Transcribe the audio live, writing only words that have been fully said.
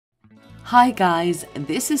Hi guys,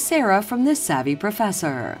 this is Sarah from The Savvy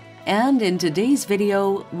Professor, and in today's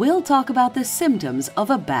video, we'll talk about the symptoms of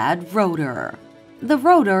a bad rotor. The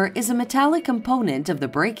rotor is a metallic component of the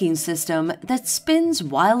braking system that spins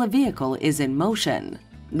while a vehicle is in motion.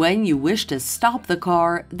 When you wish to stop the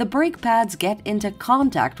car, the brake pads get into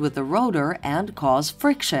contact with the rotor and cause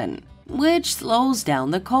friction, which slows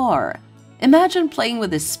down the car. Imagine playing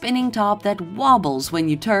with a spinning top that wobbles when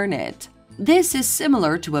you turn it. This is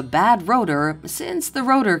similar to a bad rotor since the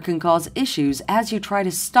rotor can cause issues as you try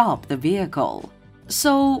to stop the vehicle.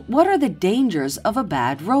 So, what are the dangers of a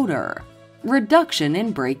bad rotor? Reduction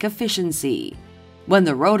in brake efficiency. When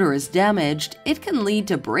the rotor is damaged, it can lead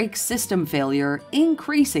to brake system failure,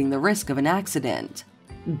 increasing the risk of an accident.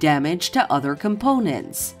 Damage to other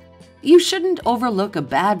components. You shouldn't overlook a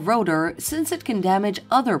bad rotor since it can damage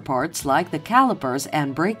other parts like the calipers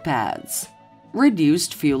and brake pads.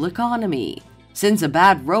 Reduced fuel economy. Since a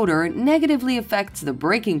bad rotor negatively affects the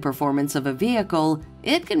braking performance of a vehicle,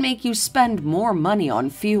 it can make you spend more money on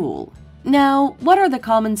fuel. Now, what are the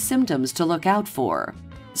common symptoms to look out for?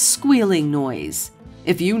 Squealing noise.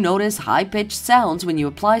 If you notice high-pitched sounds when you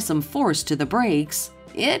apply some force to the brakes,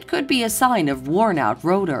 it could be a sign of worn-out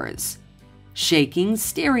rotors. Shaking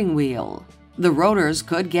steering wheel. The rotors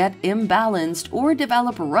could get imbalanced or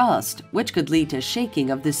develop rust, which could lead to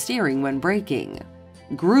shaking of the steering when braking.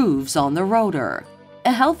 Grooves on the rotor.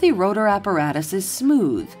 A healthy rotor apparatus is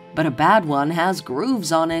smooth, but a bad one has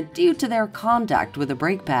grooves on it due to their contact with the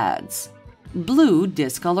brake pads. Blue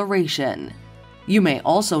discoloration. You may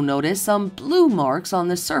also notice some blue marks on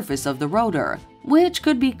the surface of the rotor, which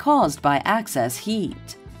could be caused by excess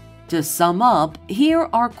heat. To sum up, here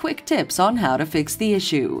are quick tips on how to fix the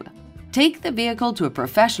issue. Take the vehicle to a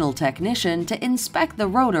professional technician to inspect the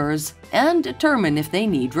rotors and determine if they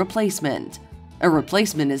need replacement. A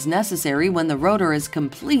replacement is necessary when the rotor is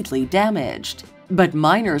completely damaged, but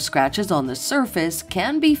minor scratches on the surface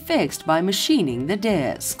can be fixed by machining the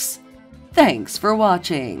discs. Thanks for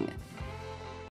watching.